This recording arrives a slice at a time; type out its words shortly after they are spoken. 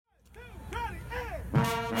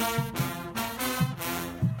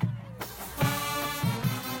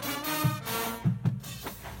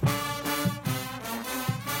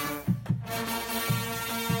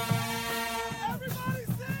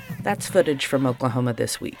That's footage from Oklahoma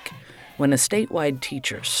this week, when a statewide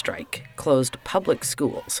teachers' strike closed public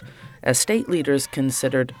schools as state leaders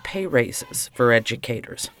considered pay raises for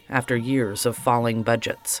educators after years of falling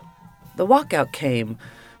budgets. The walkout came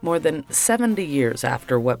more than 70 years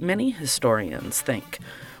after what many historians think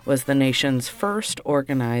was the nation's first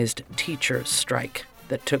organized teachers' strike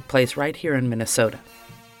that took place right here in Minnesota.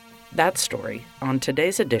 That story on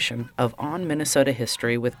today's edition of On Minnesota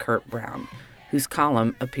History with Curt Brown, whose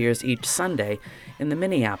column appears each Sunday in the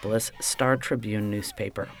Minneapolis Star Tribune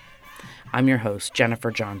newspaper. I'm your host, Jennifer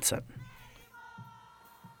Johnson.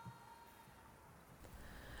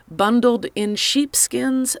 Bundled in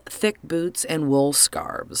sheepskins, thick boots, and wool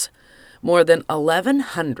scarves, more than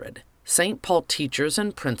 1,100 St. Paul teachers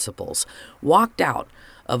and principals walked out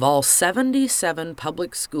of all 77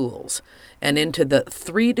 public schools and into the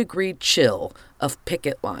 3-degree chill of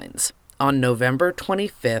picket lines on November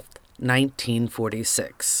 25th,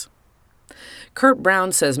 1946. Curt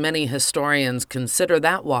Brown says many historians consider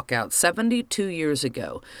that walkout 72 years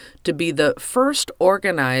ago to be the first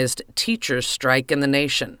organized teachers' strike in the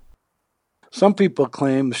nation. Some people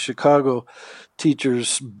claim the Chicago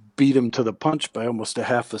teachers beat them to the punch by almost a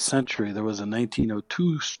half a century. There was a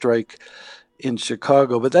 1902 strike in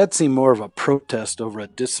Chicago, but that seemed more of a protest over a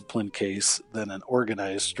discipline case than an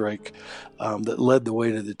organized strike that led the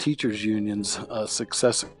way to the teachers' union's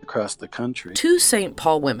success across the country. Two St.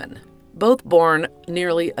 Paul women, both born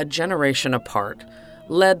nearly a generation apart,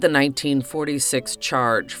 led the 1946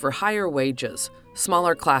 charge for higher wages,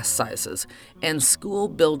 smaller class sizes, and school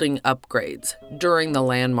building upgrades during the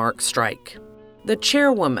landmark strike. The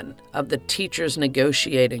chairwoman of the Teachers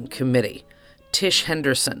Negotiating Committee, Tish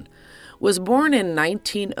Henderson, was born in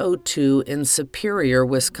 1902 in Superior,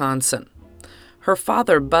 Wisconsin. Her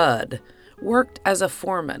father, Bud, worked as a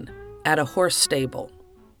foreman at a horse stable.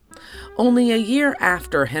 Only a year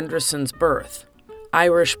after Henderson's birth,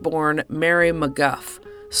 Irish-born Mary McGuff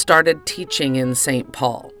started teaching in St.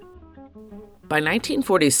 Paul. By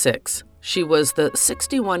 1946, she was the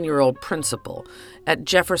 61-year-old principal at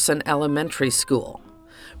Jefferson Elementary School.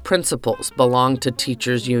 Principals belonged to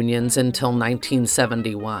teachers' unions until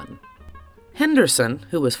 1971. Henderson,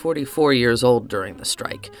 who was 44 years old during the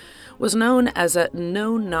strike, was known as a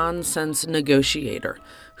no-nonsense negotiator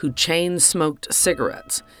who chain-smoked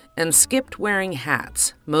cigarettes and skipped wearing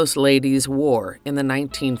hats most ladies wore in the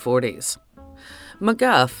 1940s.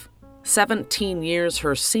 McGuff, 17 years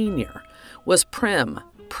her senior, was prim,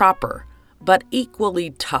 proper, but equally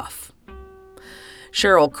tough.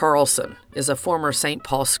 Cheryl Carlson is a former St.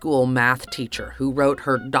 Paul school math teacher who wrote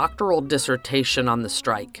her doctoral dissertation on the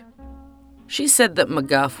strike. She said that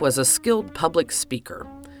McGuff was a skilled public speaker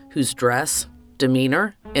whose dress,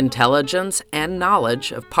 demeanor, intelligence, and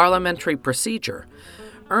knowledge of parliamentary procedure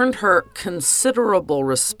earned her considerable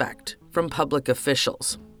respect from public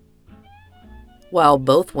officials. While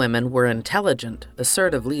both women were intelligent,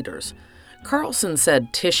 assertive leaders, Carlson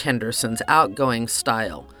said Tish Henderson's outgoing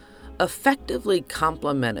style effectively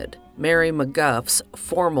complemented Mary McGuff's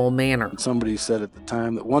formal manner. Somebody said at the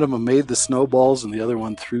time that one of them made the snowballs and the other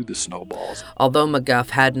one threw the snowballs. Although McGuff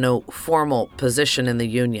had no formal position in the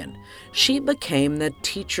union, she became the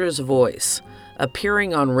teacher's voice,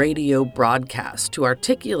 appearing on radio broadcasts to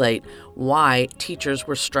articulate why teachers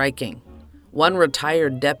were striking. One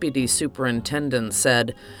retired deputy superintendent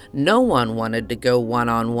said no one wanted to go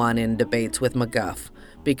one-on-one in debates with McGuff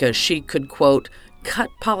because she could, quote, cut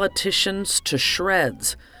politicians to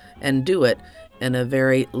shreds and do it in a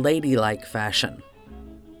very ladylike fashion.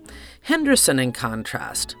 Henderson, in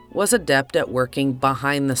contrast, was adept at working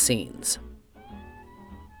behind the scenes.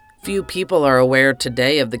 Few people are aware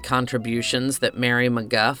today of the contributions that Mary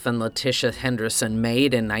McGuff and Letitia Henderson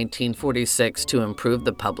made in 1946 to improve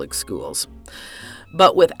the public schools.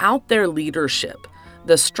 But without their leadership,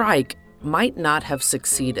 the strike might not have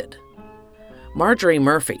succeeded. Marjorie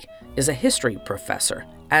Murphy is a history professor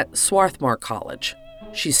at Swarthmore College.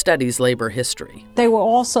 She studies labor history. They were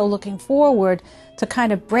also looking forward to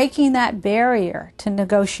kind of breaking that barrier to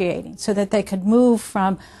negotiating so that they could move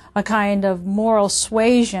from a kind of moral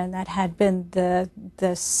suasion that had been the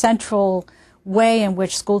central way in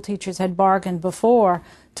which school teachers had bargained before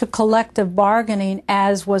to collective bargaining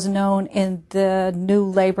as was known in the new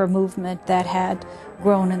labor movement that had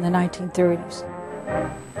grown in the 1930s.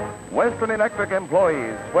 Western Electric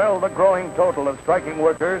employees swell the growing total of striking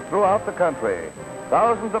workers throughout the country.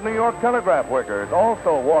 Thousands of New York Telegraph workers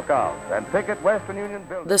also walk out and picket Western Union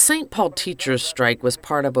buildings. The St. Paul teachers' strike was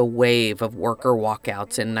part of a wave of worker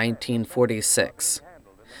walkouts in 1946.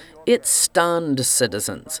 It stunned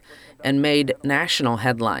citizens and made national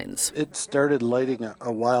headlines. It started lighting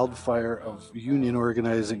a wildfire of union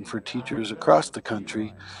organizing for teachers across the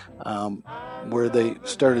country, where they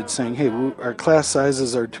started saying, hey, our class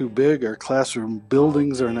sizes are too big, our classroom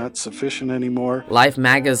buildings are not sufficient anymore. Life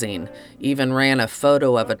magazine even ran a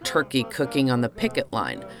photo of a turkey cooking on the picket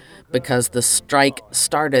line because the strike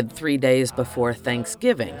started 3 days before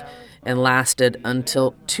Thanksgiving and lasted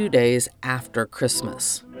until 2 days after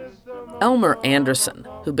Christmas. Elmer Anderson,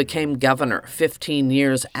 who became governor 15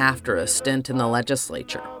 years after a stint in the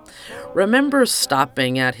legislature, remembers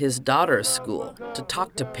stopping at his daughter's school to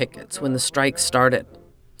talk to pickets when the strike started.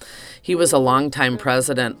 He was a longtime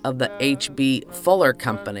president of the H.B. Fuller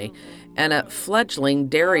Company and a fledgling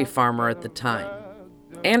dairy farmer at the time.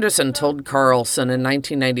 Anderson told Carlson in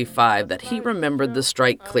 1995 that he remembered the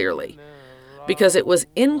strike clearly because it was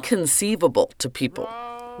inconceivable to people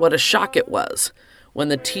what a shock it was when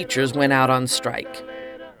the teachers went out on strike.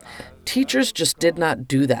 Teachers just did not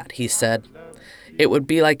do that, he said. It would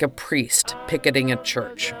be like a priest picketing a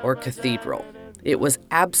church or cathedral. It was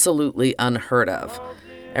absolutely unheard of.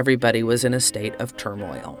 Everybody was in a state of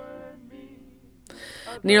turmoil.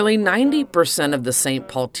 Nearly 90% of the St.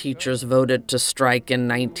 Paul teachers voted to strike in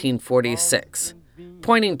 1946,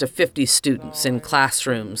 pointing to 50 students in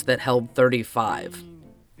classrooms that held 35.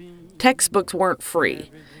 Textbooks weren't free,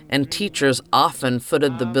 and teachers often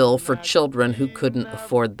footed the bill for children who couldn't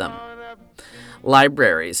afford them.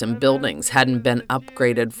 Libraries and buildings hadn't been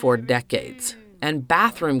upgraded for decades, and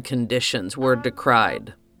bathroom conditions were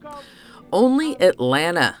decried. Only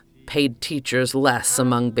Atlanta paid teachers less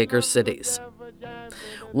among bigger cities.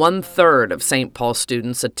 1/3 of St. Paul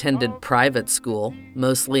students attended private school,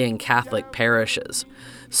 mostly in Catholic parishes,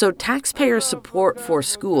 so taxpayer support for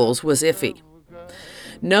schools was iffy.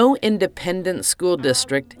 No independent school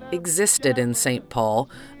district existed in St. Paul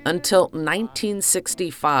until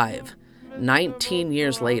 1965, 19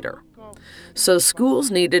 years later. So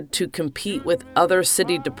schools needed to compete with other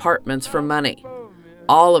city departments for money,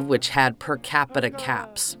 all of which had per capita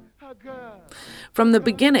caps. From the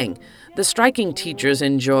beginning, the striking teachers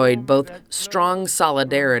enjoyed both strong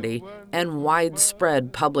solidarity and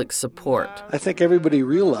widespread public support. I think everybody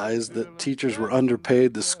realized that teachers were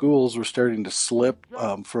underpaid. The schools were starting to slip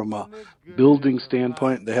from a building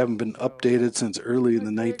standpoint. They haven't been updated since early in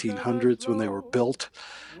the 1900s when they were built.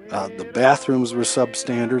 The bathrooms were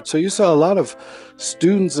substandard. So you saw a lot of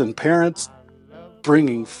students and parents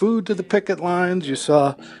bringing food to the picket lines. You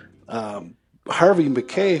saw Harvey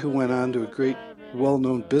Mackay, who went on to a great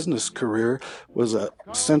well-known business career, was a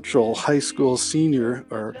Central High School senior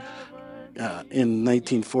in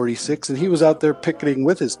 1946, and he was out there picketing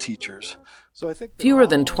with his teachers. So I think fewer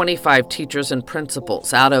than 25 teachers and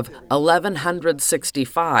principals out of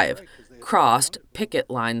 1,165 crossed picket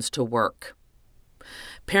lines to work.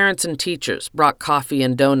 Parents and teachers brought coffee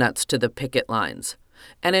and donuts to the picket lines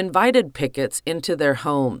and invited pickets into their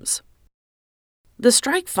homes. The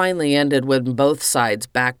strike finally ended when both sides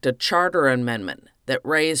backed a charter amendment that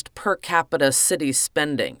raised per capita city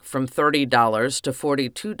spending from $30 to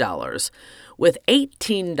 $42, with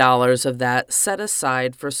 $18 of that set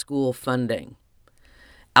aside for school funding.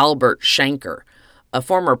 Albert Shanker, a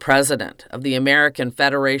former president of the American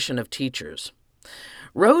Federation of Teachers,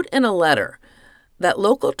 wrote in a letter that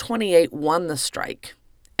Local 28 won the strike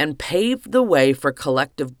and paved the way for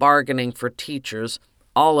collective bargaining for teachers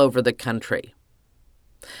all over the country.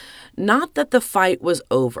 Not that the fight was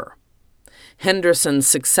over. Henderson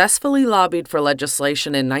successfully lobbied for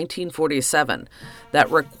legislation in 1947 that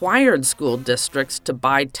required school districts to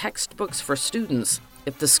buy textbooks for students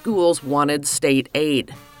if the schools wanted state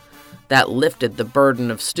aid. That lifted the burden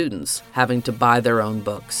of students having to buy their own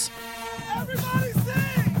books. Everybody sing!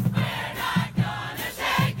 We're not gonna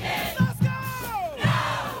take it! Let's go! No,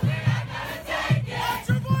 we're not gonna take it! Let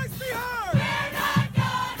your voice be heard! We're not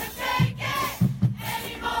gonna take it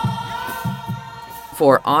anymore!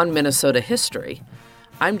 For On Minnesota History,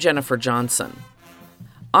 I'm Jennifer Johnson.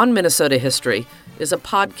 On Minnesota History is a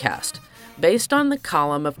podcast based on the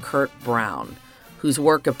column of Curt Brown, whose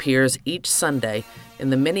work appears each Sunday in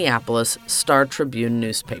the Minneapolis Star Tribune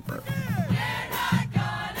newspaper.